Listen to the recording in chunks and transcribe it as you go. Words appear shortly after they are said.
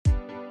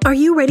Are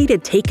you ready to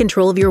take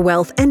control of your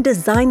wealth and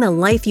design the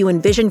life you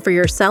envision for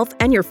yourself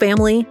and your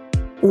family?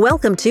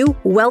 Welcome to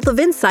Wealth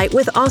of Insight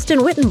with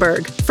Austin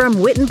Wittenberg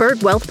from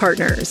Wittenberg Wealth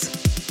Partners.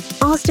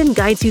 Austin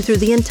guides you through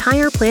the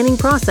entire planning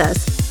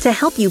process to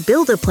help you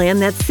build a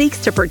plan that seeks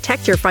to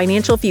protect your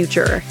financial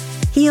future.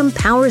 He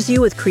empowers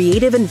you with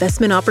creative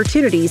investment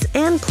opportunities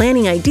and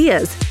planning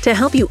ideas to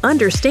help you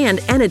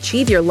understand and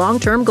achieve your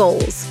long-term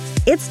goals.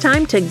 It's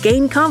time to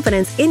gain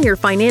confidence in your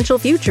financial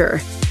future.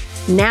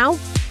 Now,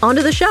 on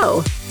to the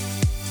show.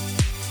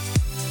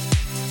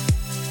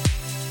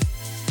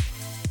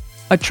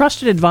 A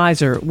trusted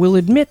advisor will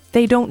admit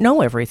they don't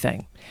know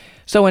everything.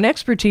 So when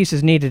expertise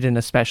is needed in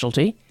a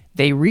specialty,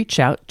 they reach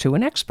out to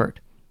an expert.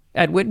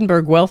 At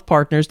Wittenberg Wealth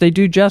Partners, they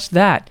do just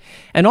that.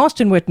 And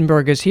Austin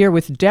Wittenberg is here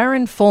with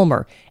Darin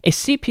Fullmer, a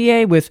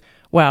CPA with,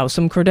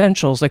 some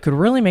credentials that could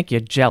really make you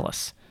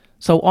jealous.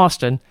 So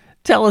Austin,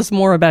 tell us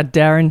more about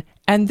Darin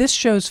and this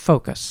show's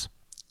focus.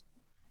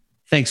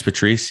 Thanks,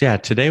 Patrice. Yeah,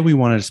 today we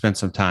wanted to spend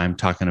some time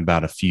talking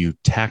about a few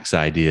tax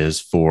ideas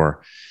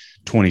for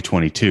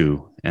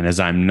 2022. And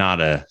as I'm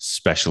not a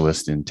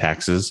specialist in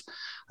taxes,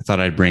 I thought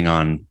I'd bring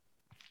on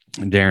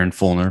Darin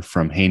Fullmer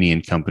from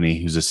Haney &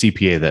 Company, who's a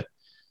CPA that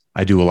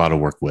I do a lot of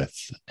work with.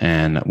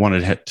 And I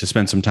wanted to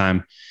spend some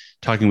time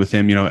talking with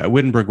him. You know, at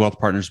Wittenberg Wealth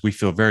Partners, we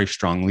feel very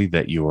strongly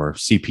that your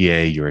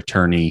CPA, your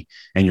attorney,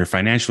 and your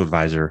financial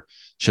advisor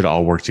should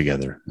all work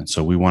together. And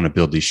so we want to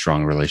build these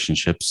strong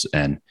relationships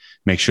and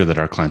make sure that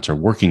our clients are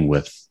working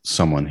with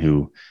someone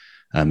who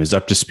is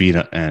up to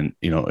speed and,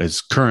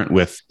 is current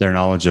with their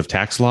knowledge of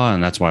tax law.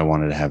 And that's why I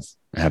wanted to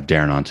have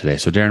Darin on today.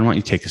 So Darin, why don't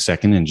you take a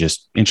second and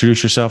just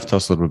introduce yourself? Tell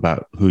us a little bit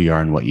about who you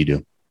are and what you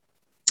do.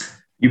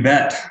 You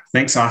bet.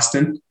 Thanks,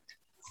 Austin.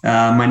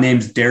 My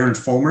name's Darin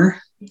Fullmer.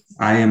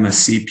 I am a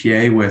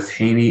CPA with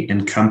Haney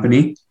 &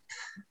 Company.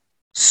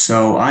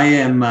 So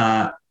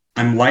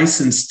I'm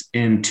licensed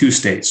in 2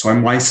 states. So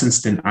I'm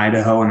licensed in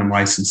Idaho and I'm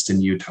licensed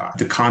in Utah.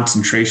 The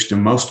concentration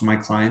of most of my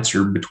clients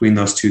are between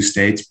those 2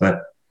 states,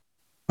 but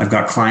I've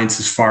got clients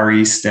as far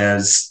east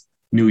as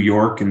New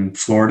York and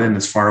Florida and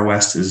as far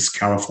west as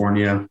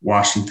California,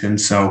 Washington.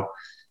 So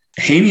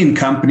Haney &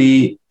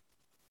 Company,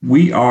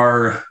 we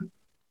are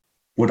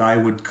what I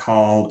would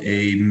call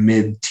a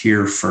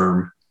mid-tier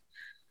firm.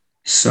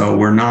 So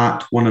we're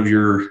not one of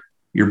your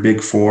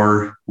big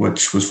 4,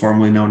 which was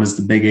formerly known as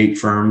the big 8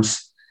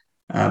 firms,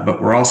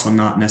 but we're also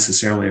not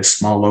necessarily a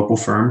small local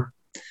firm.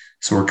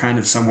 So we're kind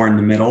of somewhere in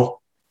the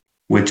middle,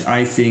 which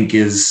I think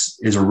is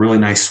a really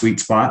nice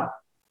sweet spot.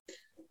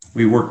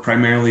 We work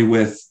primarily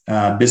with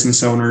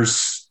business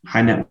owners,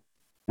 high net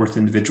worth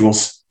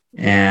individuals,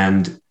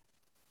 and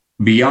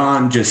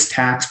beyond just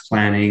tax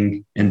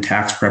planning and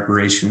tax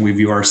preparation, we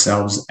view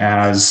ourselves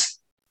as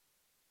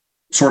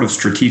sort of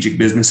strategic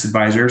business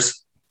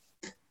advisors.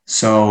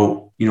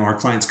 So, our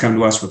clients come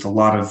to us with a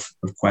lot of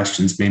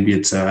questions. Maybe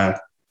it's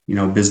a,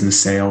 business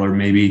sale, or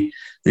maybe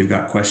they've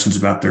got questions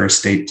about their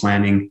estate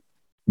planning.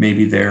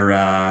 Maybe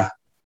they're,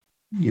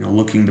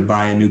 looking to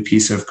buy a new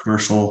piece of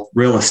commercial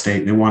real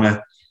estate. They want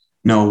to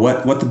know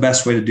what the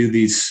best way to do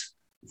these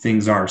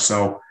things are.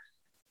 So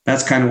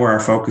that's kind of where our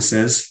focus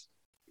is.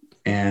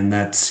 And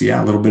that's,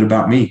 a little bit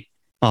about me.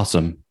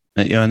 Awesome.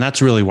 And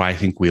that's really why I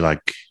think we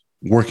like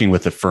working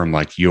with a firm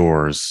like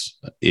yours,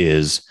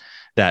 is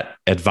that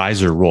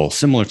advisor role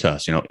similar to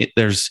us.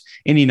 There's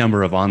any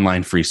number of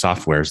online free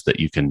softwares that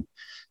you can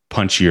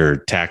punch your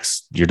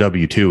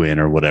W-2 in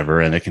or whatever,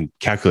 and it can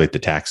calculate the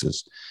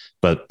taxes.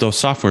 But those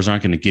softwares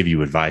aren't going to give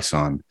you advice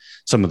on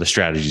some of the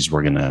strategies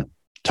we're going to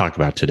talk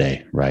about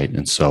today, right?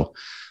 And so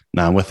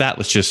now with that,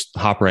 let's just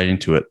hop right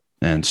into it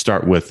and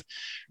start with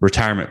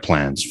retirement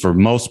plans. For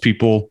most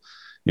people,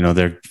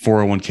 their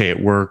 401k at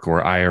work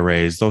or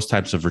IRAs, those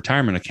types of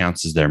retirement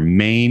accounts is their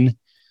main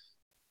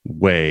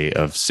way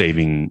of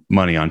saving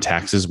money on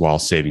taxes while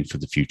saving for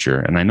the future.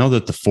 And I know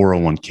that the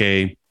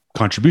 401k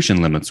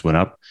contribution limits went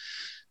up,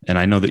 and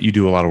I know that you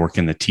do a lot of work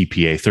in the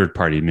TPA,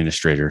 third-party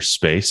administrator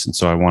space. And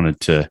so I wanted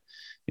to,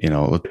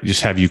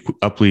 just have you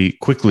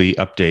quickly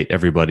update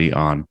everybody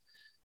on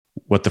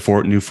what the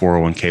new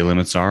 401k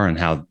limits are and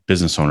how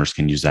business owners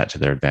can use that to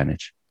their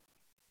advantage.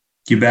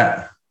 You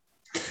bet.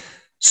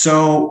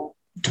 So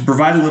to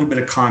provide a little bit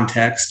of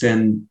context,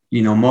 and,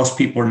 most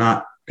people are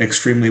not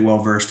extremely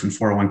well-versed in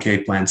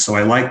 401k plans. So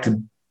I like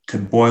to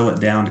boil it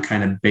down to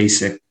kind of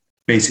basic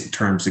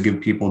terms to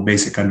give people a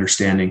basic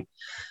understanding.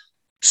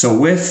 So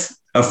with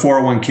a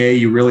 401k,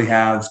 you really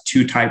have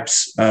 2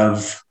 types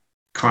of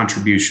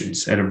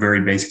contributions at a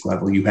very basic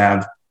level. You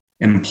have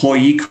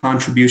employee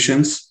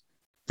contributions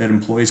that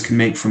employees can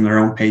make from their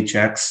own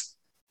paychecks.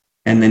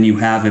 And then you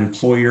have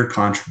employer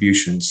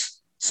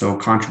contributions. So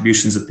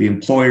contributions that the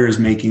employer is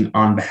making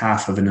on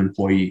behalf of an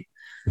employee.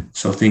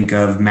 So think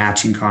of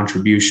matching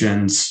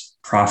contributions,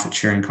 profit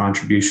sharing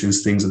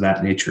contributions, things of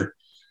that nature.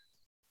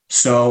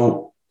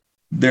 So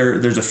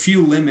there's a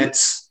few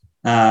limits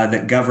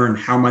that govern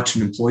how much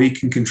an employee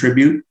can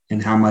contribute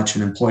and how much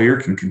an employer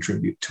can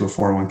contribute to a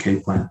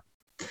 401k plan.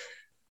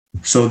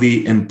 So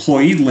the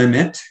employee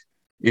limit,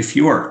 if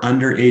you are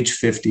under age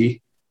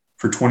 50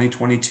 for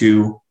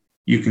 2022,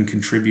 you can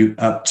contribute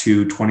up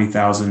to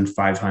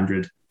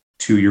 $20,500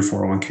 to your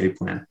 401k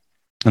plan.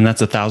 And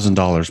that's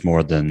 $1,000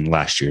 more than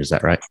last year. Is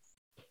that right?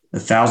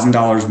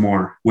 $1,000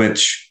 more,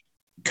 which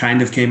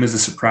kind of came as a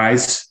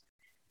surprise.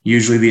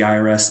 Usually the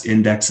IRS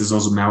indexes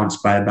those amounts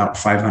by about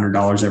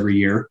 $500 every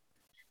year.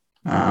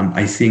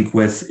 I think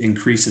with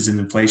increases in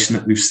inflation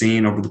that we've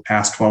seen over the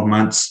past 12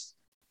 months,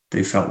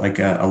 they felt like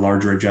a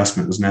larger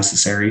adjustment was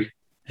necessary.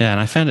 Yeah,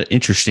 and I found it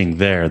interesting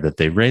there that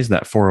they raised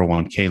that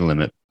 401k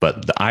limit,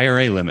 but the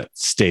IRA limit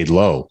stayed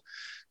low.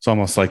 It's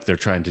almost like they're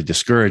trying to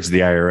discourage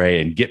the IRA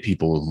and get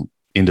people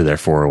into their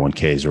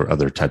 401ks or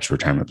other types of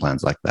retirement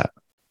plans like that.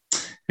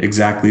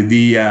 Exactly.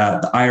 The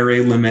IRA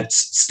limits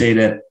stayed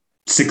at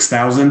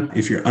 $6,000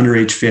 if you're under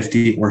age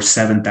 50 or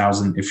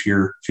 $7,000 if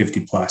you're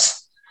 50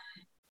 plus.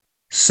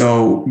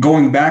 So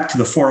going back to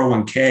the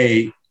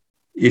 401k,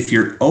 if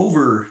you're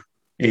over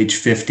age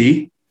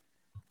 50,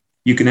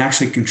 you can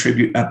actually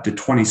contribute up to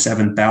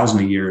 $27,000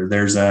 a year.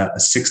 There's a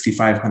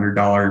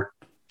 $6,500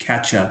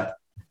 catch up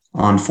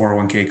on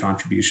 401k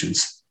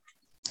contributions.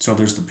 So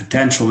there's the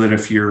potential that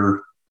if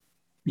you're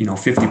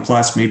 50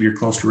 plus, maybe you're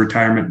close to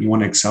retirement and you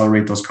want to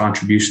accelerate those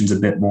contributions a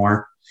bit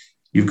more,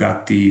 you've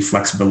got the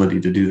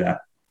flexibility to do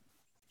that.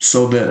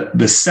 So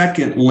the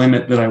second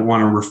limit that I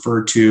want to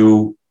refer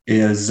to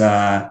is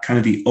kind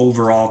of the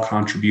overall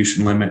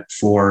contribution limit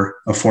for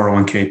a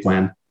 401k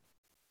plan.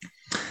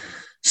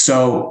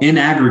 So in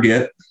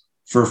aggregate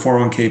for a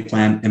 401k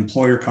plan,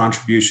 employer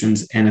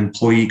contributions and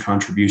employee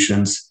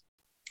contributions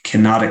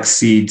cannot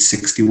exceed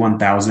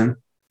 $61,000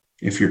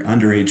 if you're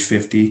under age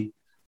 50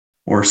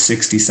 or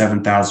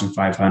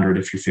 $67,500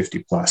 if you're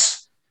 50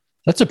 plus.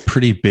 That's a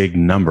pretty big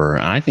number.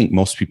 I think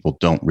most people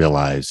don't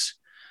realize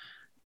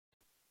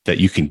that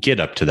you can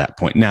get up to that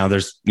point. Now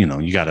there's,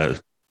 you got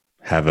to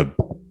have a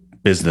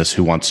business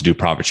who wants to do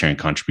profit sharing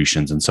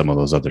contributions and some of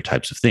those other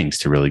types of things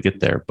to really get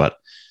there. But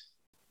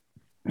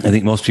I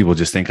think most people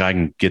just think I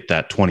can get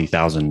that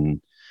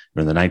 20,000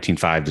 or the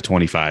 19.5 to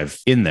 25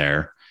 in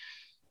there.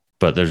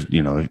 But there's,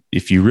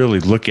 if you really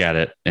look at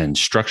it and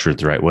structure it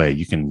the right way,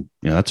 you can,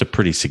 that's a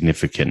pretty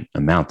significant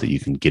amount that you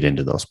can get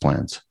into those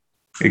plans.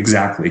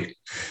 Exactly.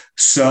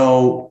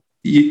 So,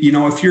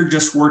 if you're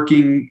just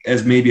working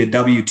as maybe a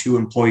W-2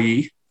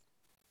 employee,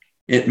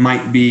 it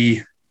might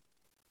be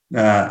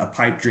a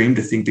pipe dream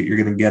to think that you're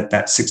going to get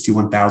that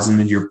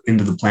 $61,000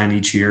 into the plan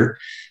each year,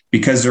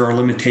 because there are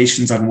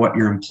limitations on what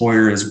your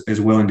employer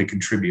is willing to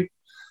contribute.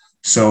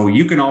 So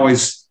you can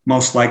always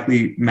most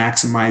likely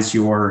maximize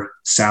your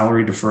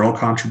salary deferral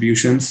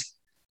contributions,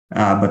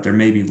 but there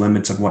may be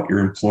limits on what your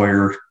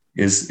employer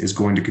is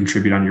going to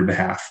contribute on your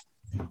behalf.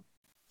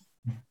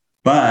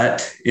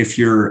 But if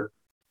you're,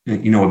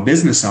 a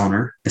business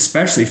owner,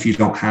 especially if you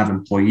don't have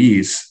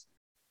employees,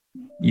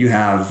 you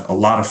have a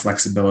lot of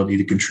flexibility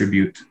to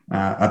contribute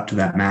up to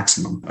that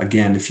maximum.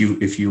 Again, if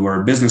you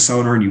are a business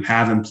owner and you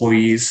have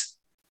employees,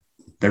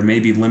 there may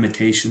be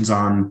limitations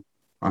on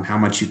how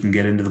much you can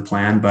get into the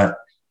plan, but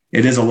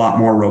it is a lot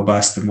more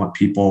robust than what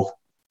people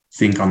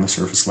think on the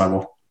surface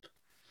level.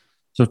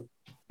 So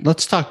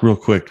let's talk real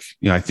quick.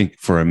 I think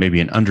for maybe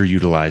an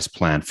underutilized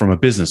plan from a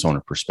business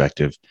owner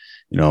perspective,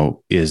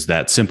 is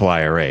that simple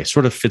IRA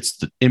sort of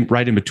fits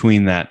right in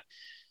between that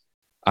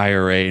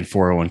IRA and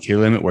 401k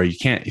limit, where you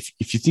can't,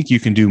 if you think you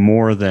can do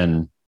more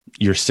than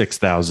your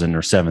 6,000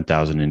 or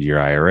 7,000 into your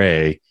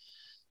IRA,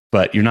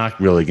 but you're not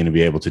really going to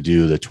be able to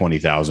do the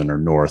 20,000 or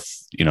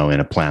north, in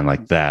a plan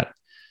like that.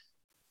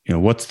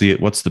 What's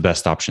the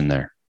best option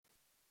there?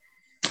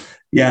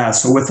 Yeah.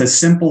 So with a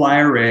simple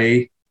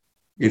IRA,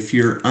 if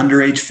you're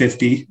under age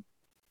 50,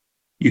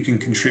 you can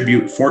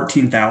contribute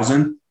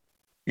 $14,000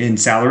 in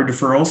salary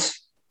deferrals.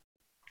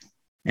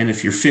 And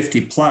if you're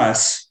 50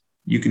 plus,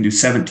 you can do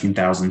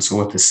 $17,000.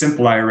 So with a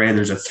simple IRA,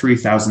 there's a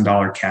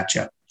 $3,000 catch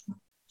up.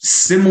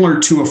 Similar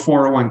to a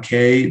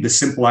 401k, the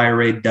simple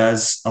IRA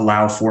does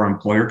allow for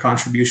employer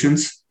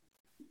contributions.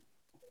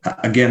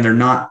 Again, they're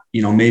not,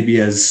 maybe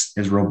as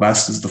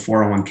robust as the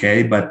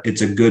 401k, but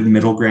it's a good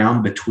middle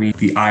ground between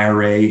the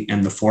IRA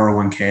and the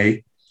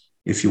 401k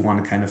if you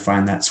want to kind of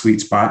find that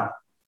sweet spot.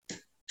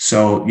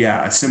 So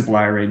yeah, a simple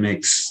IRA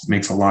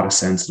makes a lot of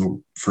sense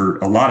for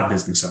a lot of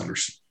business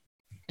owners.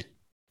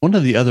 One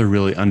of the other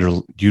really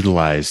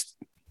underutilized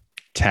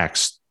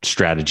tax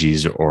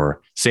strategies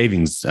or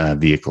savings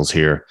vehicles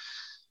here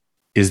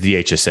is the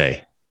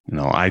HSA.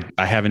 I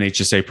have an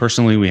HSA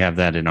personally. We have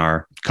that in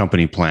our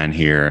company plan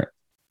here.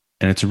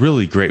 And it's a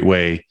really great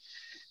way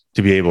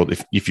to be able,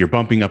 if you're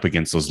bumping up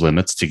against those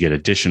limits, to get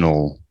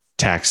additional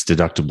tax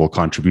deductible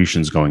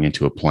contributions going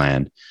into a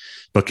plan,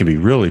 but can be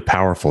really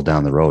powerful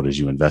down the road as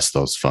you invest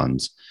those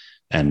funds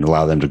and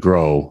allow them to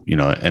grow,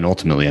 and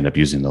ultimately end up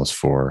using those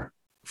for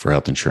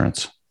health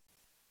insurance,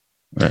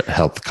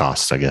 health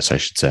costs, I guess I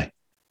should say.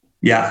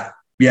 Yeah.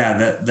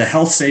 The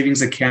health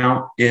savings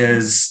account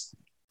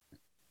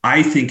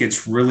I think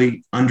it's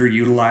really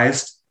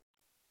underutilized.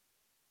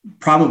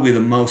 Probably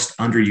the most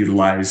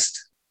underutilized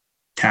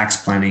tax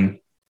planning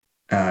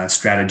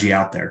strategy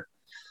out there.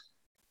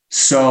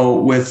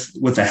 So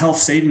with a health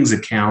savings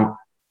account,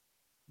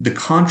 the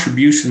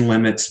contribution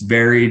limits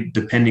vary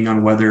depending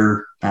on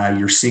whether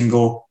you're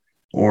single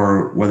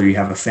or whether you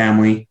have a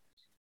family.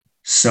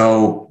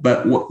 So,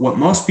 but what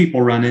most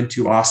people run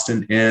into,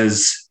 Austin,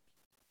 is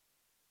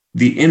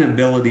the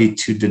inability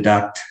to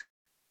deduct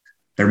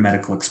their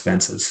medical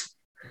expenses.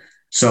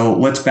 So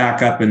let's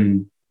back up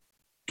and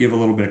give a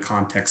little bit of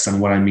context on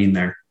what I mean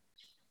there.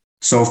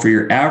 So for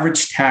your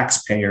average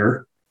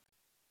taxpayer,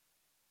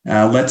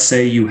 let's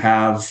say you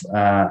have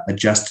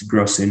adjusted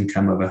gross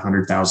income of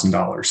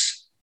 $100,000.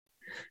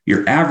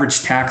 Your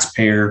average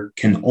taxpayer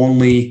can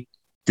only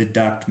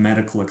deduct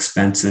medical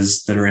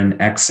expenses that are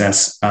in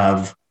excess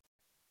of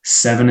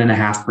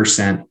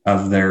 7.5%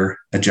 of their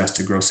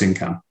adjusted gross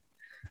income.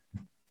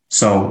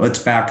 So let's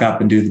back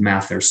up and do the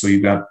math there. So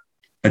you've got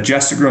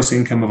adjusted gross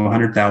income of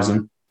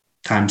 100,000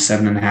 times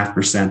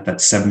 7.5%.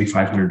 That's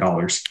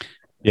 $7,500.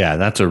 Yeah,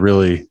 that's a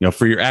really,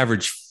 for your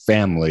average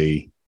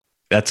family,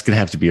 that's going to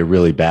have to be a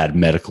really bad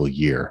medical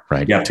year,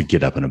 right? Yep. To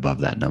get up and above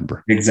that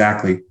number.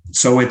 Exactly.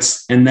 So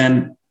and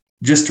then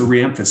just to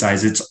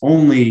reemphasize, it's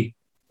only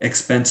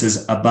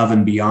expenses above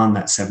and beyond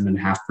that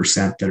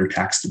 7.5% that are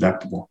tax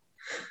deductible.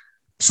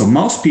 So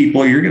most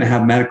people, you're going to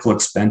have medical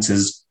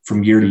expenses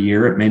from year to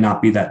year. It may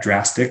not be that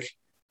drastic,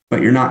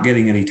 but you're not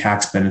getting any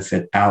tax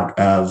benefit out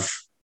of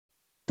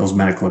those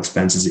medical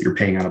expenses that you're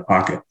paying out of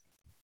pocket.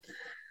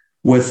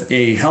 With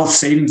a health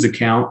savings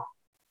account,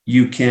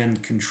 you can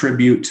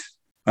contribute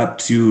up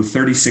to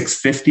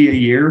 $3,650 a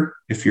year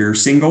if you're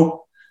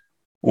single,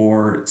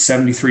 or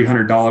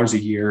 $7,300 a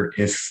year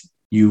if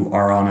you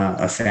are on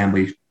a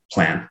family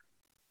plan.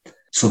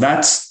 So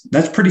that's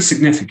pretty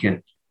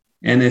significant.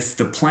 And if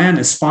the plan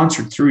is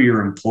sponsored through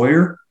your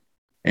employer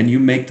and you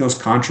make those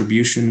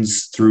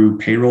contributions through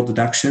payroll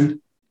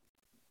deduction,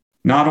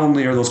 not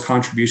only are those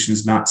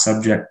contributions not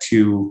subject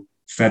to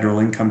federal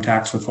income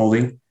tax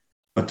withholding,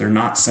 but they're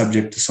not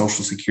subject to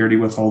Social Security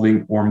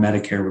withholding or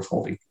Medicare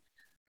withholding.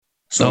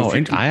 So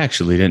I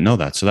actually didn't know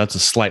that. So that's a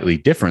slightly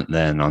different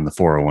than on the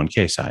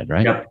 401k side,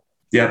 right?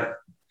 Yep.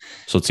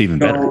 So it's even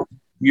better.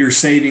 You're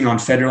saving on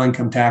federal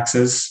income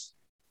taxes.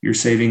 You're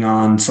saving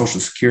on Social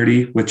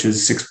Security, which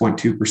is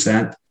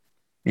 6.2%,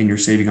 and you're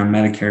saving on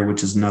Medicare,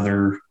 which is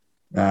another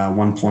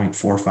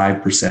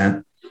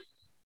 1.45%.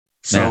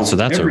 So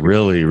that's a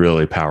really,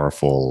 really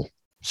powerful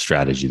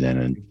strategy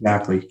then.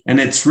 Exactly. And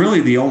it's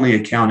really the only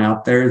account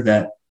out there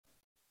that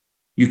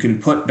you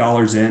can put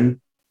dollars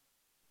in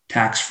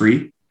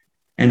tax-free.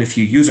 And if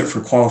you use it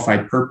for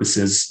qualified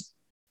purposes,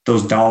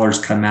 those dollars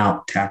come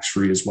out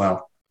tax-free as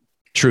well.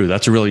 True.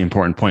 That's a really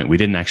important point. We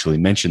didn't actually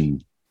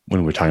mention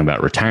when we're talking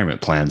about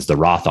retirement plans, the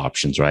Roth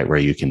options, right? Where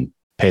you can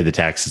pay the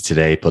taxes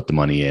today, put the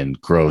money in,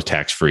 grow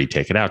tax-free,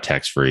 take it out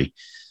tax-free.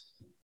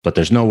 But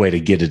there's no way to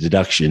get a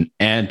deduction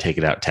and take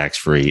it out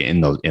tax-free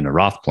in a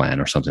Roth plan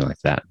or something like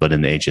that. But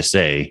in the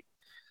HSA,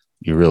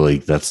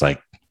 that's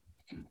like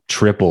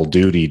triple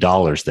duty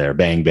dollars there.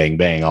 Bang, bang,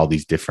 bang, all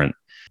these different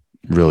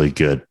really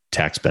good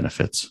tax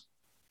benefits.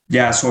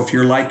 Yeah. So if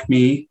you're like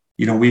me,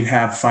 we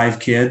have 5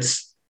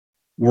 kids.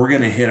 We're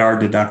going to hit our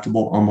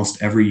deductible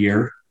almost every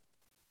year.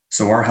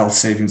 So our health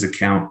savings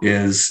account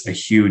is a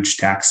huge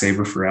tax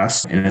saver for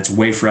us. And it's a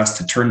way for us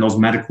to turn those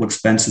medical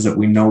expenses that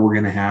we know we're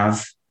going to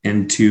have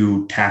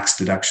into tax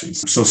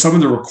deductions. So some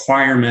of the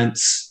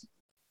requirements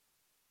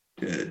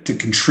to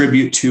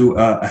contribute to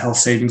a health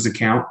savings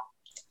account,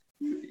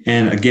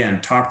 and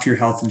again, talk to your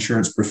health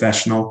insurance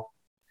professional.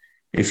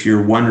 If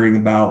you're wondering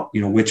about,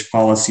 which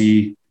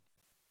policy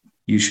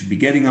you should be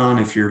getting on,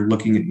 if you're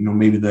looking at,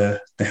 maybe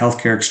the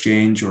healthcare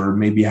exchange, or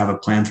maybe you have a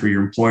plan through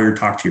your employer,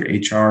 talk to your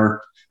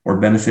HR or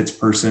benefits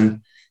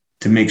person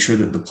to make sure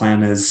that the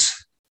plan is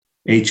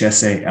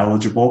HSA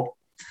eligible.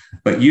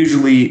 But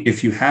usually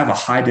if you have a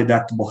high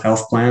deductible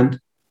health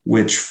plan,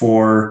 which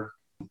for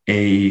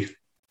a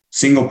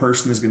single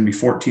person is going to be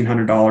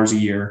 $1,400 a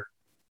year,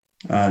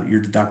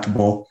 your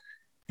deductible.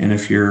 And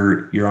if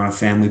you're on a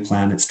family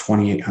plan, it's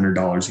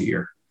 $2,800 a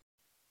year.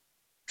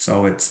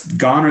 So it's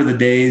gone are the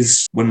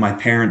days when my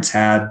parents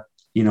had,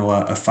 a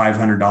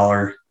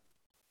 $500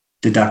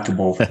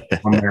 deductible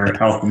on their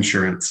health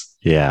insurance.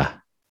 Yeah.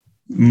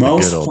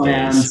 Most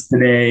plans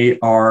today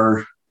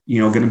are,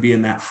 going to be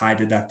in that high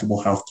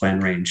deductible health plan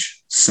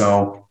range.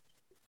 So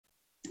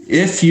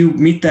if you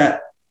meet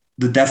the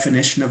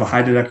definition of a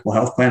high deductible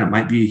health plan,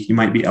 you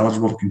might be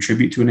eligible to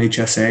contribute to an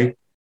HSA.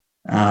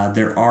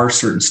 There are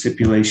certain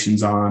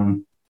stipulations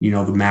on,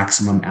 the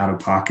maximum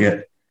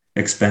out-of-pocket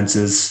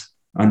expenses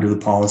under the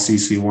policy.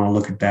 So you want to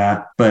look at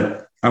that.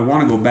 But I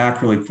want to go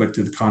back really quick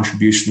to the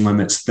contribution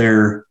limits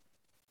there.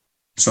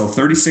 So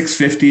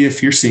 $3,650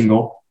 if you're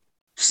single,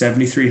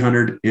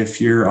 $7,300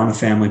 if you're on a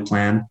family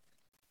plan.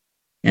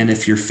 And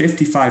if you're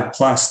 55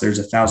 plus, there's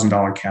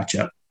 $1,000 catch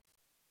up.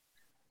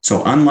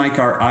 So unlike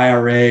our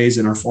IRAs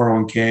and our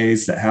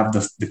 401ks that have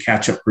the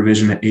catch up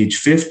provision at age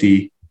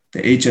 50, the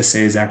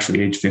HSA is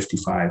actually age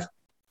 55.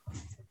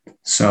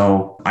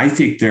 So I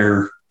think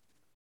they're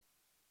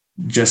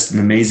just an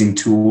amazing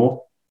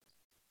tool.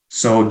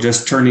 So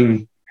just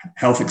turning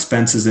health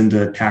expenses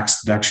into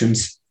tax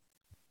deductions.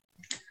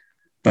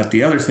 But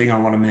the other thing I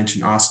want to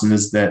mention, Austin,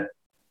 is that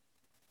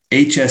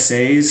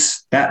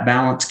HSAs, that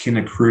balance can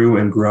accrue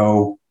and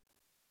grow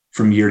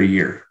from year to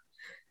year.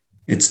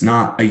 It's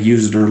not a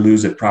use it or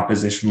lose it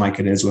proposition like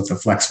it is with a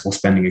flexible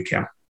spending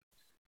account.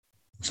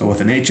 So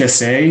with an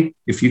HSA,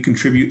 if you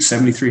contribute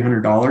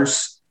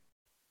 $7,300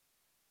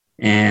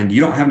 and you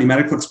don't have any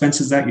medical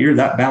expenses that year,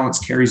 that balance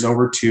carries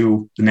over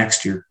to the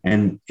next year.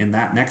 And in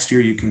that next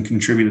year, you can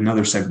contribute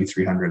another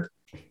 $7,300.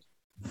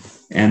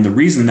 And the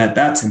reason that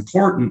that's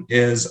important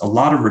is a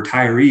lot of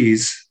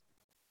retirees,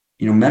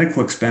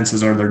 medical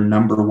expenses are their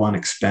number one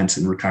expense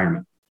in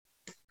retirement.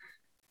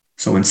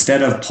 So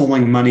instead of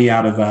pulling money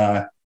out of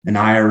an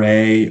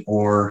IRA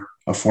or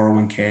a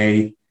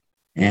 401k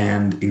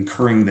and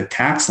incurring the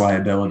tax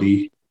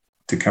liability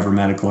to cover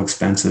medical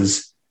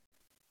expenses,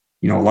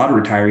 a lot of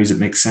retirees, it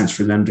makes sense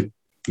for them to,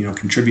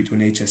 contribute to an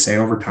HSA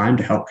over time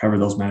to help cover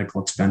those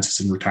medical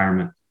expenses in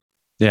retirement.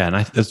 Yeah. And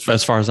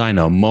as far as I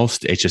know,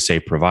 most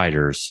HSA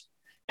providers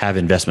have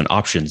investment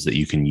options that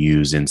you can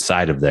use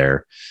inside of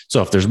there.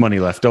 So if there's money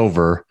left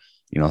over,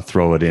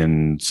 throw it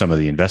in some of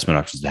the investment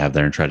options they have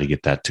there and try to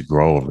get that to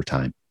grow over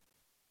time.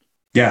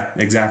 Yeah,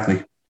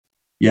 exactly.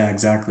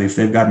 If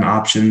they've got an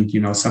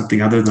option,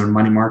 something other than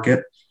money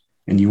market,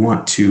 and you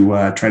want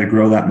to try to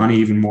grow that money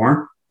even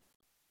more,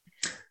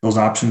 those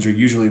options are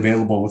usually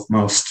available with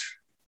most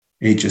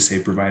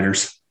HSA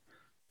providers.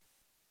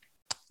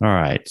 All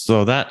right.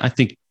 So that, I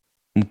think,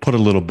 we'll put a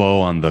little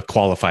bow on the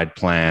qualified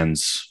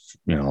plans,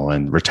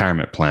 and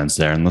retirement plans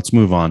there. And let's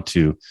move on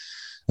to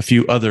a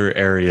few other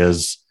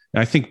areas.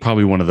 I think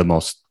probably one of the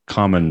most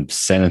common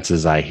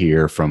sentences I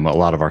hear from a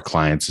lot of our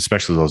clients,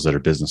 especially those that are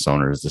business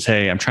owners, is,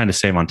 hey, I'm trying to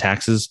save on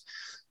taxes.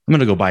 I'm going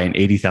to go buy an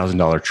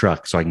 $80,000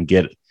 truck so I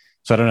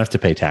don't have to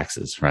pay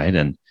taxes. Right.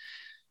 And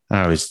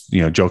I always,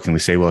 jokingly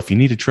say, well, if you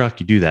need a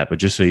truck, you do that. But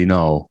just so you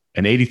know,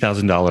 an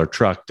 $80,000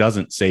 truck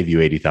doesn't save you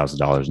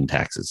 $80,000 in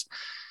taxes.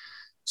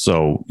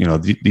 So,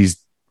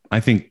 I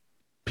think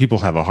people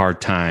have a hard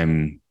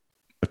time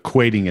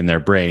equating in their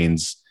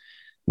brains,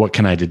 what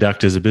can I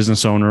deduct as a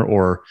business owner,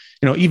 or,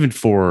 even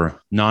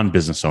for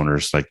non-business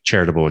owners, like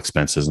charitable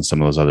expenses and some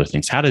of those other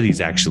things, how do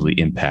these actually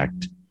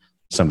impact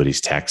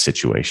somebody's tax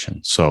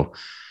situation? So,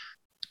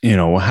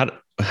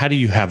 how do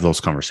you have those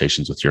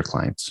conversations with your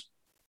clients?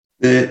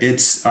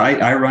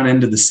 I run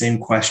into the same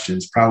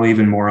questions probably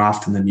even more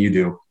often than you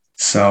do.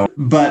 So,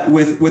 but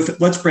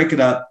with let's break it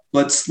up.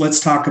 Let's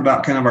talk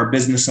about kind of our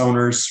business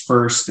owners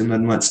first, and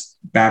then let's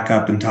back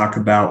up and talk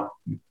about,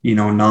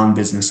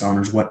 non-business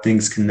owners. What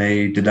things can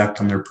they deduct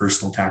on their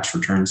personal tax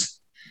returns?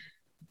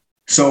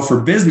 So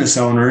for business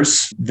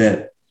owners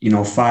that,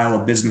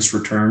 file a business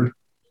return,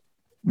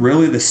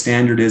 really the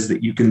standard is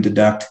that you can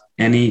deduct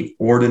any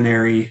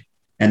ordinary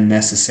and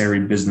necessary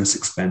business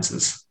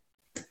expenses.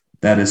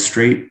 That is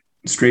straight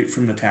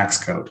from the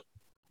tax code.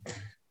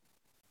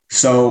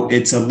 So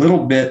it's a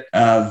little bit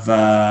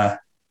of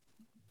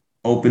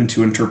open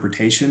to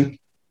interpretation,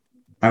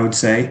 I would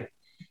say.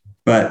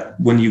 But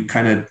when you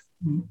kind of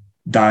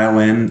dial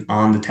in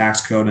on the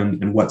tax code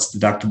and what's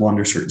deductible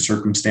under certain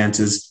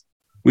circumstances,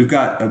 we've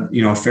got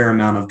a fair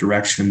amount of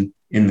direction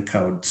in the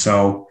code.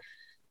 So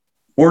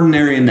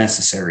ordinary and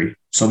necessary.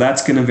 So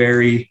that's going to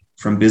vary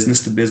from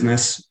business to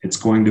business. It's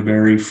going to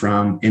vary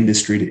from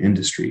industry to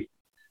industry.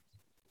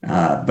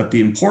 But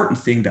the important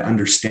thing to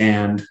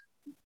understand,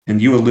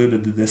 and you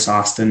alluded to this,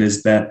 Austin,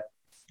 is that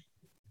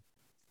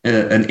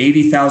an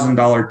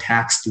 $80,000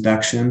 tax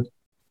deduction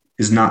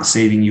is not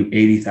saving you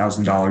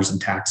 $80,000 in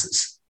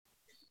taxes.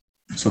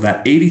 So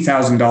that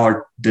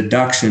 $80,000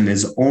 deduction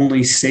is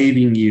only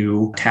saving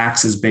you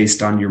taxes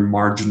based on your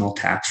marginal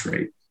tax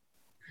rate.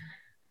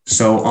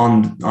 So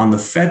on the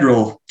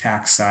federal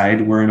tax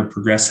side, we're in a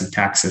progressive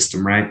tax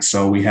system, right?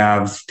 So we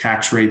have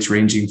tax rates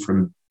ranging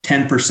from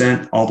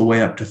 10% all the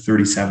way up to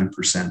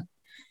 37%.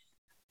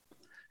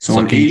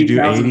 So can you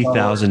do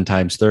 80,000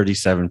 times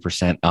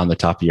 37% on the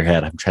top of your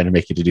head? I'm trying to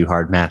make you to do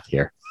hard math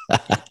here.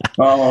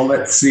 Oh,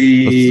 let's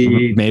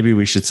see. Maybe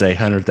we should say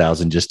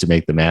 100,000 just to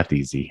make the math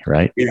easy,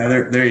 right? Yeah,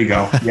 there you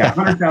go. Yeah,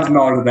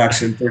 $100,000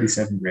 deduction,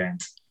 37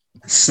 grand.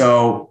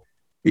 So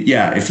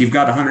yeah, if you've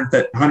got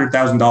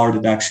 $100,000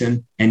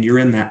 deduction and you're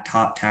in that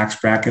top tax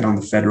bracket on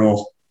the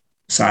federal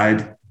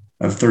side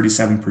of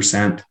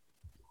 37%,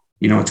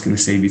 it's going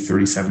to save you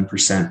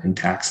 37% in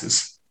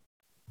taxes.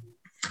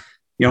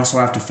 You also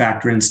have to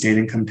factor in state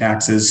income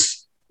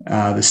taxes.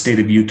 The state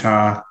of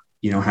Utah,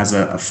 has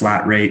a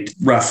flat rate,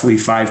 roughly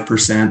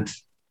 5%.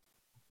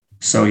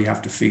 So you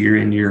have to figure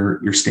in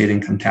your state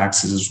income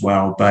taxes as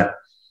well. But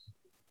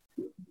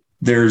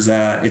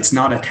it's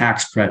not a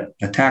tax credit.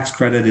 A tax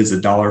credit is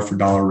a dollar for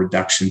dollar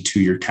reduction to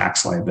your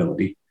tax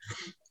liability.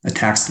 A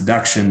tax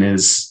deduction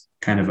is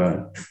kind of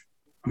a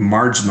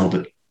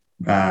marginal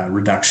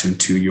reduction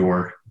to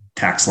your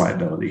tax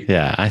liability.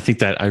 Yeah,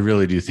 I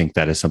really do think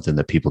that is something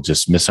that people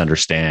just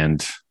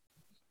misunderstand.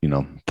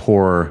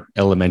 Poor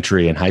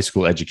elementary and high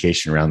school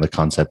education around the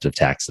concept of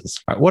taxes.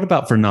 All right, what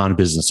about for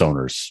non-business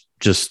owners,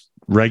 just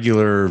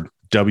regular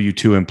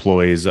W-2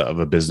 employees of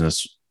a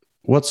business?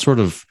 What sort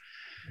of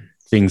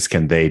things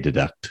can they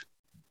deduct?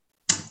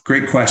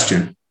 Great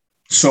question.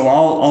 So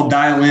I'll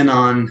dial in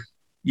on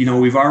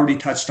we've already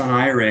touched on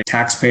IRA.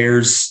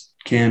 Taxpayers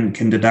can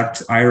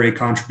deduct IRA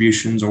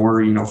contributions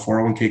or,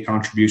 401k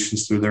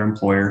contributions through their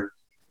employer.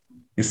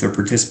 If they're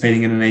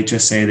participating in an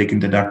HSA, they can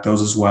deduct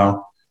those as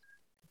well.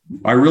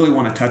 I really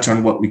want to touch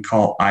on what we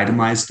call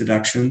itemized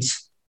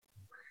deductions.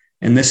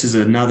 And this is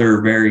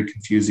another very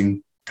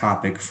confusing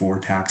topic for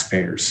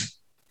taxpayers.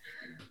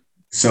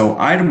 So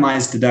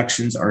itemized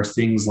deductions are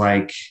things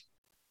like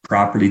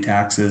property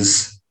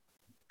taxes,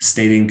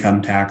 state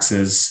income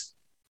taxes,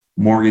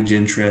 mortgage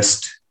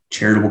interest,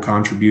 charitable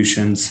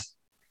contributions.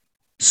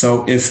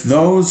 So if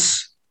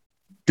those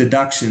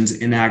deductions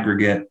in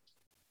aggregate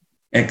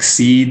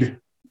exceed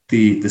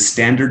the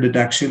standard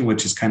deduction,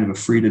 which is kind of a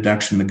free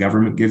deduction the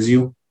government gives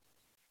you,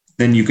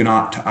 then you can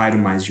opt to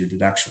itemize your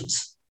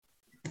deductions.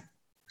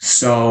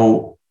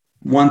 So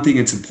one thing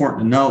it's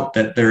important to note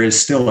that there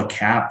is still a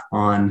cap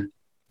on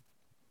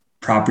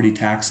property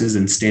taxes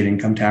and state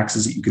income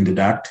taxes that you can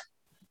deduct.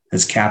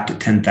 It's capped at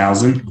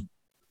 $10,000.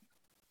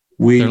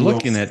 They're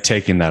looking at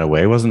taking that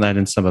away. Wasn't that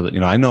in some of the,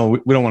 I know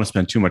we don't want to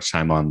spend too much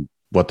time on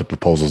what the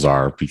proposals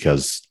are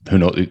because who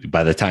knows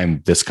by the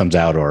time this comes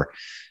out or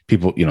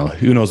people,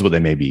 who knows what they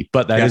may be,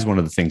 but that is one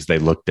of the things they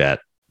looked at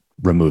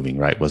removing,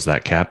 right? Was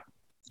that cap?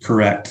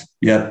 Correct.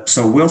 Yeah.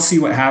 So we'll see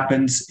what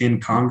happens in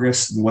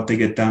Congress and what they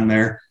get done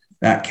there.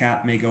 That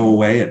cap may go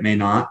away. It may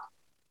not.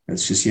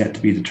 It's just yet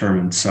to be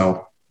determined.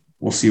 So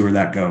we'll see where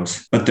that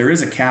goes. But there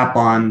is a cap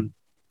on,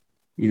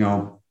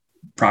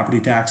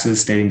 property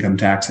taxes, state income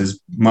taxes.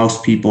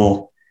 Most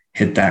people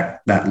hit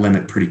that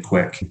limit pretty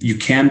quick. You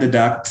can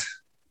deduct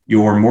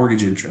your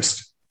mortgage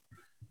interest.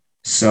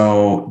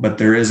 So, but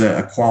there is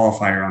a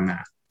qualifier on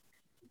that.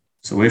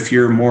 So if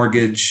your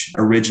mortgage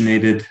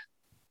originated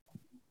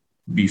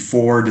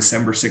before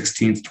December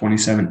 16th,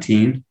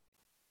 2017,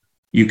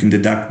 you can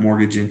deduct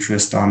mortgage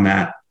interest on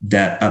that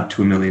debt up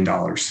to $1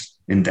 million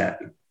in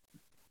debt.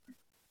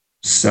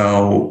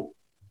 So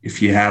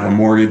if you have a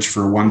mortgage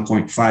for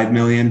 $1.5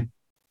 million,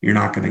 you're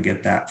not going to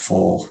get that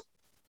full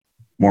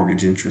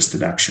mortgage interest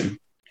deduction.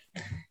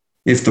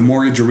 If the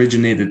mortgage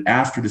originated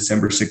after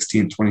December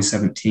 16th,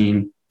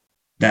 2017,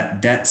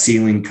 that debt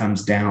ceiling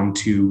comes down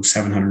to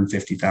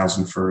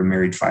 $750,000 for a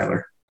married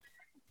filer.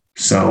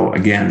 So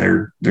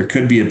again, there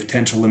could be a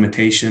potential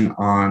limitation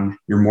on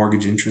your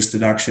mortgage interest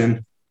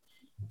deduction.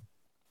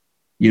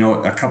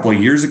 A couple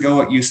of years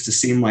ago, it used to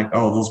seem like,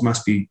 oh, those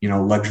must be,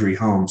 luxury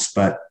homes.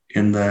 But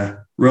in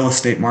the real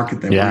estate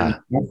market that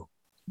we're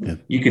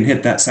in, you can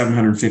hit that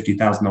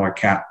 $750,000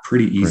 cap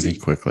pretty easy. Pretty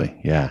quickly.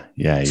 Yeah.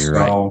 Yeah, you're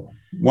right. So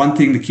one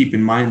thing to keep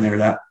in mind there,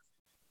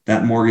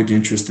 that mortgage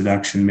interest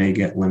deduction may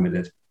get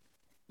limited.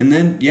 And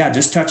then,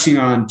 just touching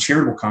on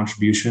charitable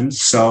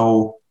contributions.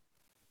 So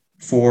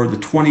for the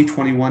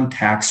 2021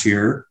 tax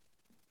year,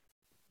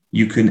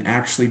 you can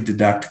actually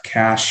deduct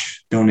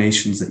cash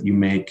donations that you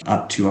make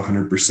up to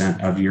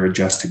 100% of your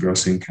adjusted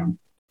gross income.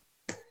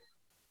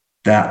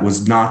 That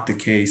was not the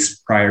case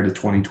prior to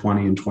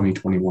 2020 and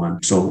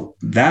 2021. So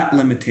that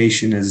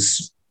limitation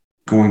is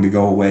going to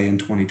go away in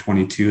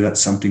 2022.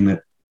 That's something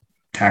that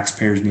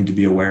taxpayers need to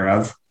be aware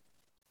of.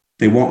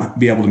 They won't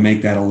be able to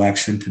make that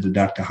election to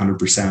deduct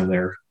 100% of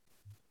their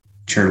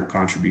charitable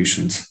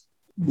contributions.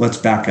 Let's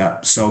back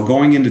up. So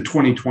going into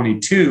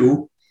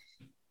 2022,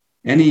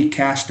 any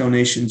cash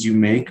donations you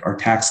make are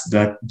tax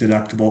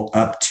deductible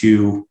up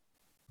to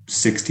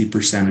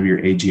 60% of your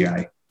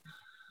AGI.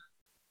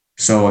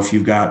 So if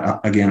you've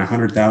got, again,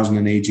 100,000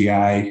 in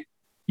AGI,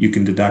 you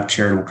can deduct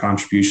charitable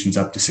contributions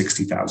up to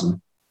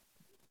 60,000.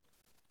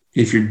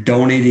 If you're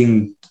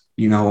donating,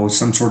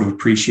 some sort of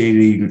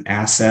appreciating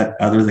asset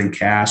other than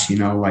cash,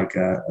 like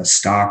a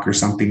stock or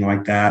something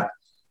like that,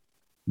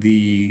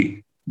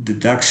 the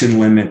deduction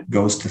limit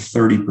goes to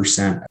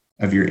 30%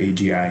 of your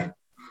AGI.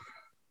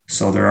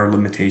 So there are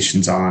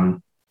limitations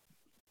on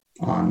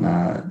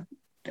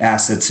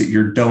assets that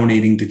you're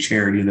donating to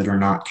charity that are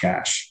not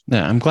cash.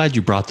 Yeah, I'm glad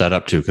you brought that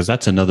up too, because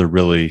that's another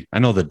I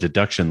know the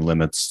deduction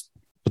limits,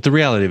 but the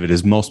reality of it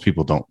is most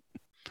people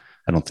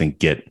I don't think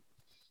get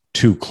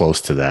too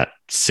close to that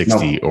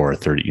 60 or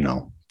 30,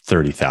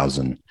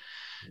 30,000.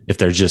 If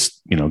they're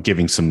just,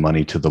 giving some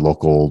money to the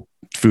local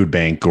food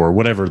bank or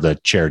whatever the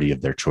charity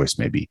of their choice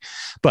may be.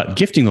 But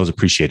gifting those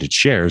appreciated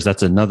shares,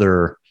 that's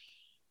another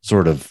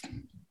sort of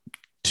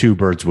two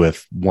birds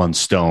with one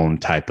stone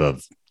type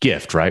of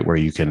gift, right? Where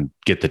you can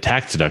get the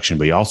tax deduction,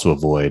 but you also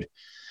avoid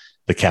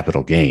the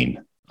capital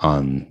gain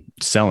on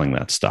selling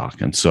that stock.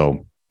 And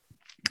so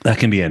that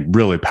can be a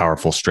really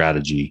powerful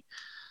strategy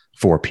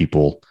for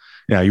people.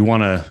 Now you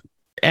want to,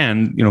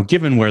 and,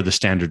 given where the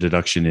standard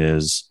deduction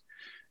is,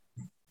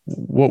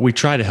 what we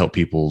try to help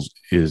people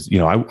is,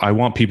 I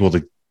want people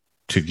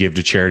to give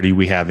to charity.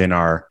 We have in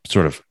our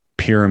sort of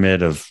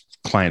pyramid of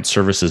client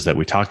services that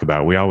we talk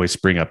about, we always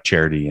bring up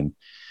charity and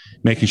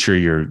making sure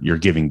you're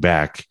giving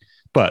back,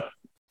 but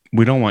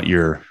we don't want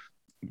your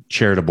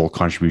charitable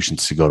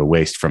contributions to go to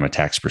waste from a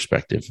tax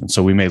perspective. And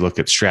so we may look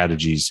at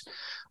strategies.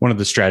 One of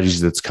the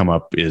strategies that's come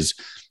up is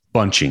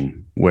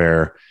bunching,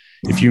 where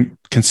if you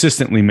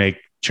consistently make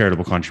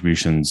charitable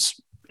contributions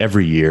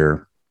every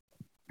year,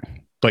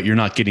 but you're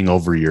not getting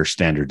over your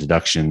standard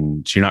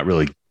deduction. So you're not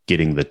really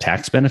getting the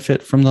tax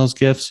benefit from those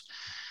gifts.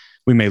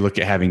 We may look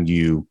at having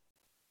you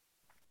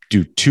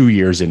do 2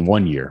 years in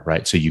 1 year,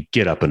 right? So you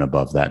get up and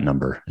above that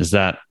number. Is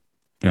that,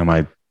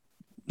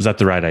 is that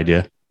the right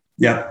idea?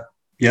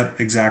 Yep,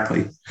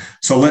 exactly.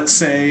 So let's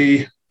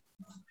say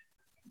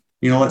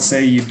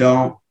you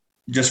don't,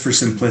 just for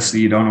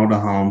simplicity, you don't own a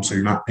home. So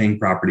you're not paying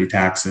property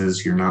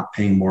taxes, you're not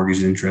paying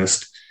mortgage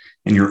interest,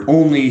 and your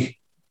only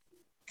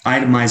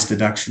itemized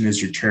deduction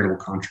is your charitable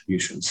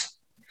contributions.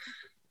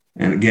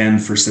 And again,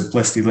 for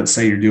simplicity, let's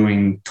say you're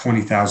doing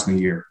 $20,000 a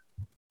year.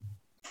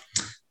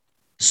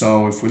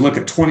 So if we look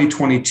at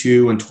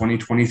 2022 and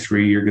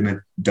 2023, you're going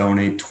to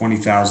donate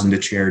 $20,000 to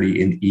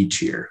charity in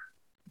each year.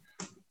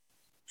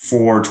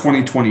 For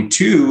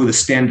 2022, the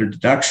standard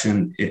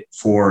deduction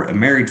for a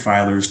married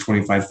filer is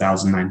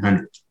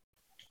 $25,900.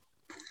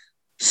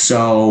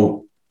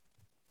 So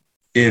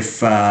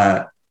if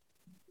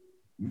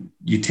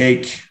you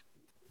take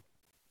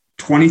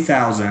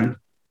 $20,000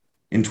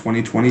 in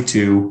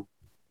 2022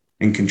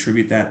 and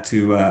contribute that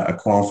to a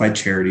qualified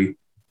charity,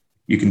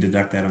 you can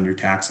deduct that on your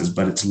taxes,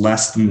 but it's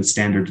less than the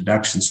standard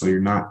deduction. So you're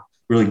not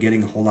really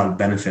getting a whole lot of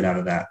benefit out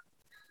of that.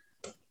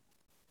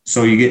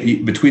 So you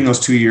get, between those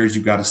 2 years,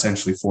 you've got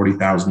essentially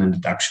 $40,000 in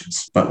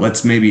deductions. But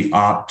let's maybe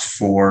opt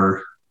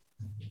for,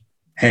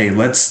 hey,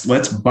 let's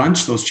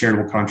bunch those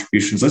charitable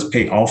contributions. Let's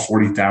pay all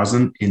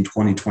 $40,000 in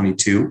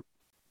 2022.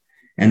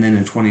 And then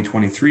in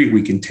 2023,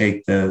 we can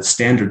take the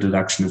standard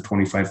deduction of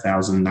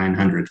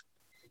 $25,900.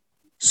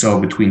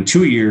 So between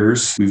 2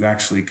 years, we've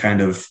actually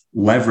kind of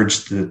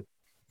leveraged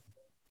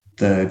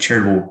the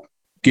charitable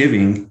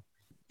giving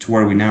to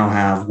where we now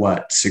have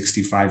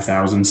 $65,000,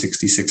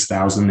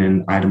 $66,000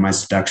 in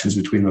itemized deductions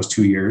between those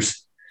 2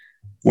 years.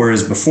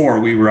 Whereas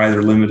before we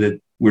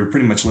were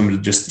pretty much limited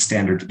to just the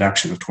standard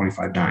deduction of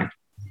 $25,900.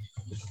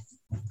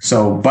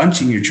 So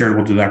bunching your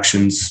charitable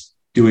deductions,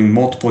 doing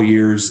multiple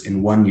years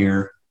in 1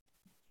 year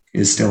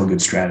is still a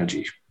good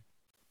strategy.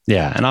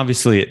 Yeah. And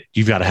obviously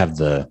you've got to have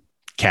the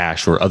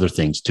cash or other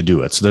things to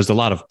do it. So there's a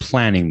lot of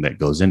planning that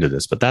goes into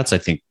this, but that's, I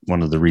think,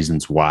 one of the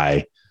reasons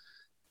why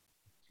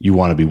you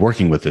want to be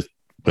working with the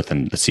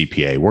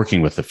CPA,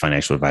 working with the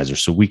financial advisor,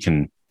 so we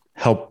can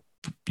help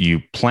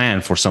you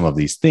plan for some of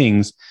these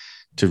things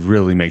to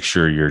really make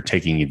sure you're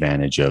taking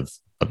advantage of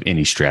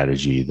any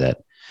strategy that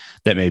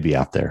may be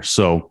out there.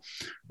 So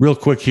real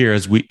quick here,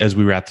 as we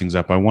wrap things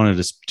up, I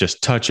wanted to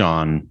just touch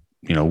on,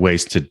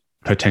 ways to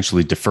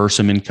potentially defer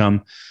some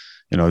income.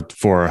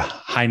 For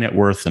high net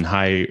worth and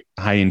high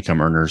income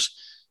earners,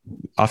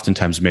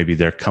 oftentimes maybe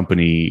their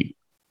company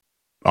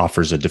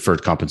offers a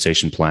deferred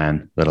compensation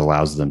plan that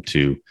allows them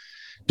to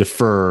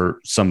defer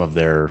some of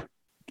their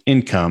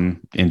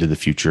income into the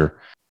future.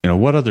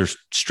 What other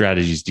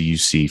strategies do you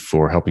see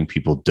for helping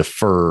people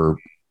defer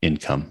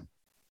income?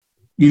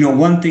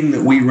 One thing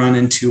that we run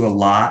into a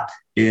lot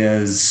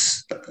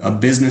is a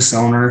business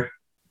owner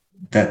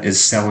that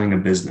is selling a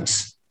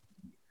business.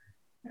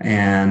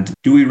 And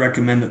do we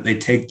recommend that they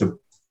take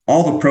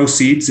all the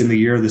proceeds in the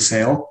year of the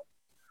sale,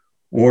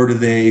 or do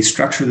they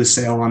structure the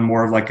sale on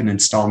more of like an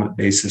installment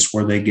basis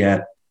where they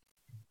get,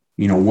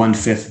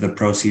 1/5 of the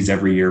proceeds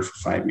every year for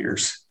 5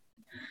 years?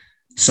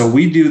 So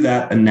we do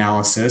that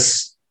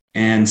analysis,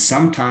 and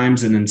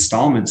sometimes an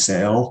installment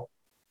sale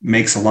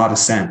makes a lot of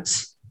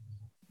sense.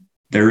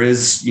 There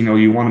is,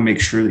 you want to make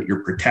sure that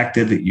you're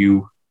protected, that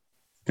you're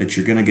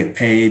going to get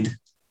paid,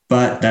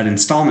 but that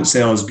installment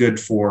sale is good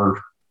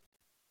for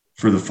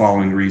the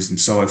following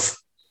reasons. So if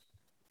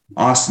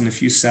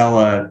you sell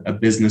a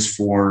business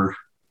for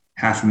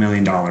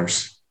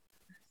 $500,000,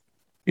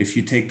 if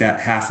you take that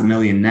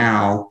 $500,000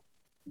 now,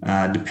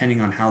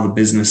 depending on how the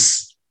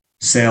business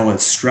sale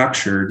is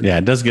structured. Yeah,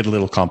 it does get a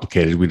little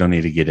complicated. We don't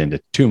need to get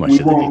into too much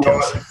of the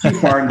details. Too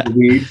far into the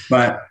weeds,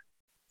 but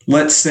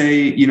let's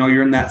say,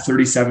 you're in that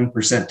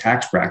 37%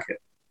 tax bracket.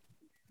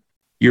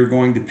 You're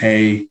going to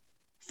pay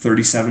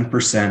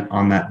 37%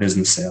 on that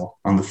business sale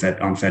on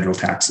federal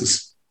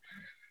taxes.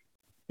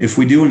 If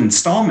we do an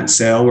installment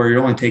sale where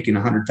you're only taking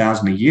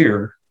 $100,000 a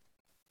year,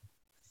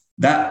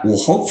 that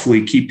will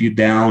hopefully keep you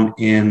down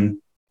in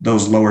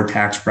those lower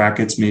tax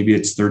brackets. Maybe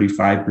it's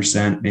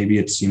 35%, maybe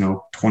it's,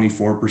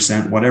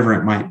 24%, whatever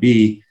it might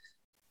be.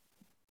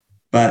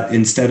 But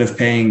instead of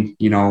paying,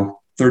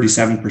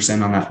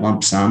 37% on that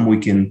lump sum, we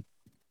can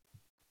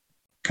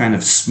kind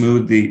of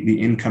smooth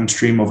the income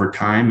stream over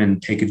time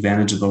and take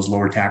advantage of those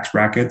lower tax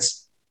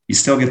brackets. You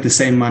still get the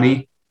same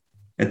money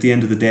at the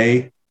end of the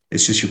day.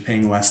 It's just you're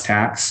paying less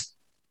tax.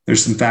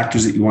 There's some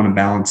factors that you want to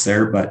balance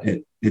there, but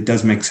it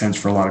does make sense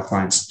for a lot of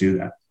clients to do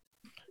that.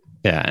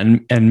 Yeah.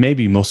 And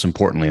maybe most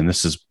importantly, and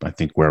this is, I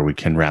think, where we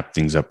can wrap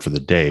things up for the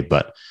day,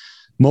 but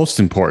most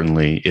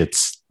importantly,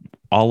 it's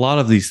a lot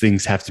of these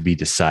things have to be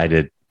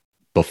decided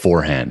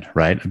beforehand,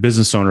 right? A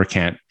business owner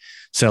can't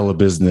sell a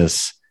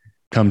business,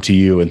 come to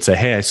you and say,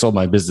 hey, I sold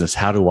my business.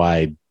 How do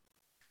I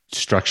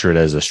structure it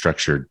as a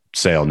structured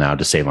sale now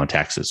to save on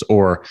taxes?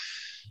 Or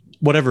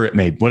whatever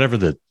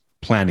the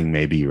planning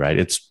may be, right?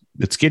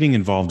 It's getting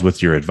involved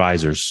with your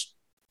advisors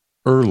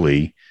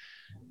early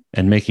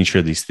and making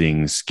sure these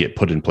things get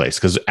put in place.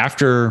 Because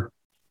after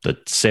the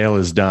sale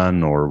is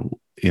done, or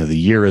the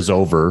year is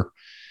over,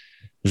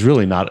 there's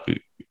really not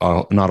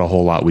a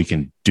whole lot we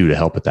can do to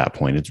help at that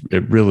point.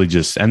 It really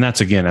just, and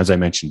that's, again, as I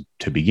mentioned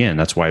to begin,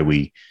 that's why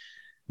we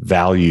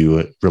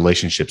value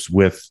relationships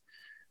with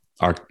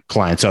our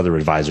clients, other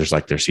advisors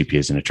like their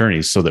CPAs and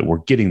attorneys, so that we're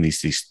getting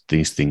these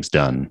things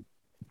done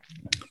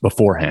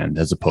beforehand,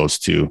 as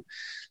opposed to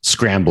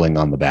scrambling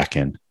on the back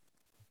end.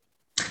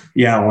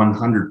 Yeah,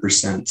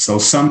 100%. So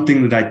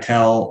something that I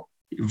tell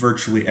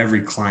virtually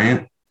every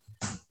client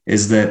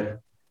is that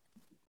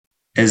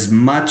as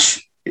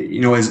much,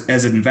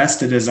 as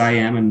invested as I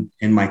am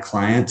in my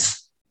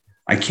clients,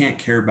 I can't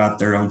care about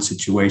their own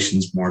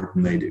situations more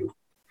than they do.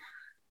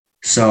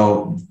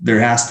 So there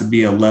has to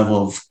be a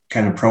level of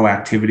kind of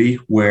proactivity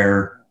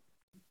where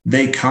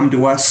they come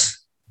to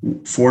us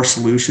for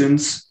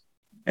solutions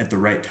at the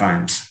right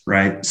times,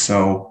 right?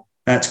 So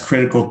that's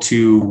critical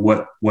to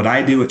what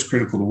I do. It's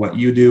critical to what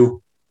you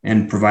do,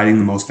 and providing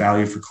the most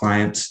value for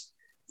clients.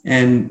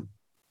 And,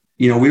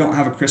 we don't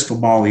have a crystal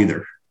ball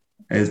either.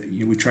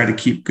 We try to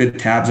keep good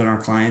tabs on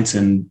our clients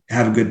and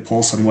have a good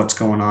pulse on what's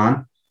going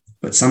on.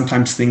 But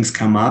sometimes things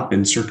come up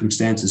and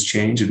circumstances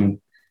change,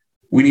 and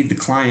we need the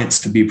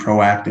clients to be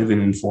proactive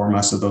and inform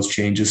us of those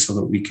changes so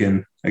that we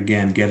can,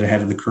 again, get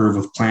ahead of the curve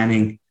with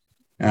planning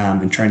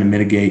and trying to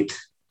mitigate,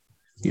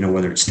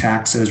 whether it's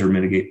taxes or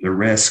mitigate the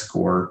risk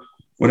or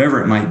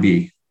whatever it might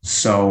be.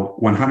 So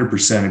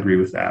 100% agree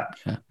with that.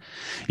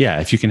 Yeah.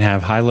 If you can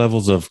have high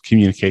levels of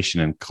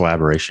communication and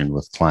collaboration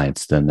with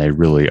clients, then they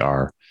really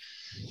are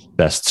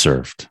best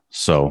served.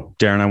 So,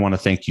 Darin, I want to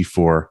thank you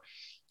for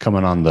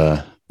coming on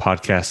the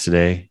podcast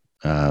today.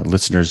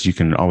 Listeners, you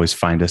can always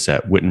find us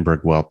at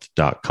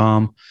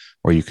wittenbergwealth.com,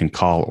 or you can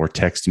call or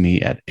text me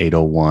at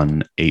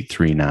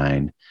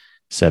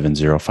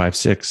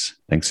 801-839-7056.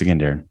 Thanks again,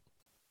 Darin.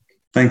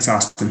 Thanks,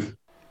 Austin.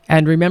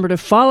 And remember to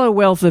follow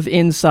Wealth of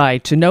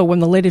Insight to know when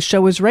the latest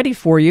show is ready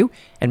for you,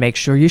 and make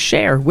sure you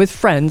share with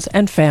friends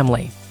and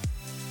family.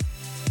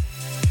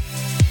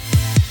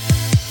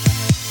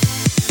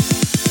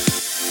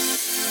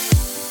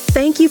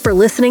 Thank you for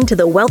listening to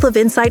the Wealth of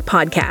Insight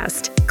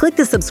podcast. Click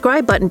the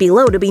subscribe button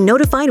below to be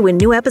notified when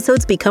new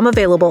episodes become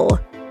available.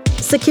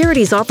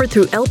 Securities offered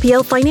through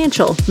LPL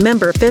Financial,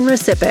 member FINRA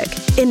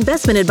SIPC.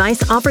 Investment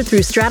advice offered through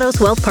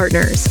Stratos Wealth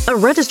Partners, a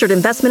registered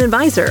investment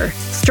advisor.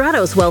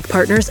 Stratos Wealth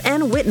Partners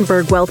and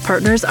Wittenberg Wealth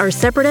Partners are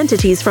separate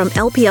entities from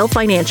LPL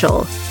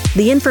Financial.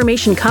 The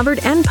information covered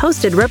and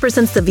posted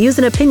represents the views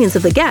and opinions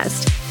of the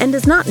guest and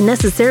does not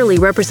necessarily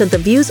represent the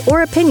views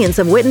or opinions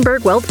of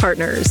Wittenberg Wealth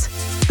Partners.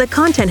 The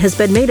content has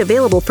been made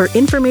available for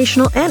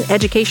informational and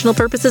educational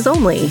purposes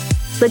only.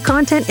 The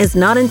content is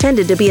not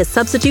intended to be a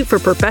substitute for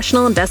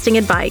professional investing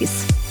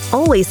advice.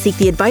 Always seek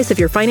the advice of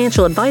your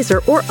financial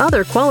advisor or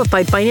other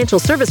qualified financial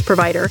service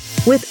provider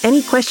with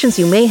any questions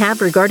you may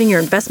have regarding your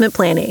investment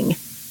planning.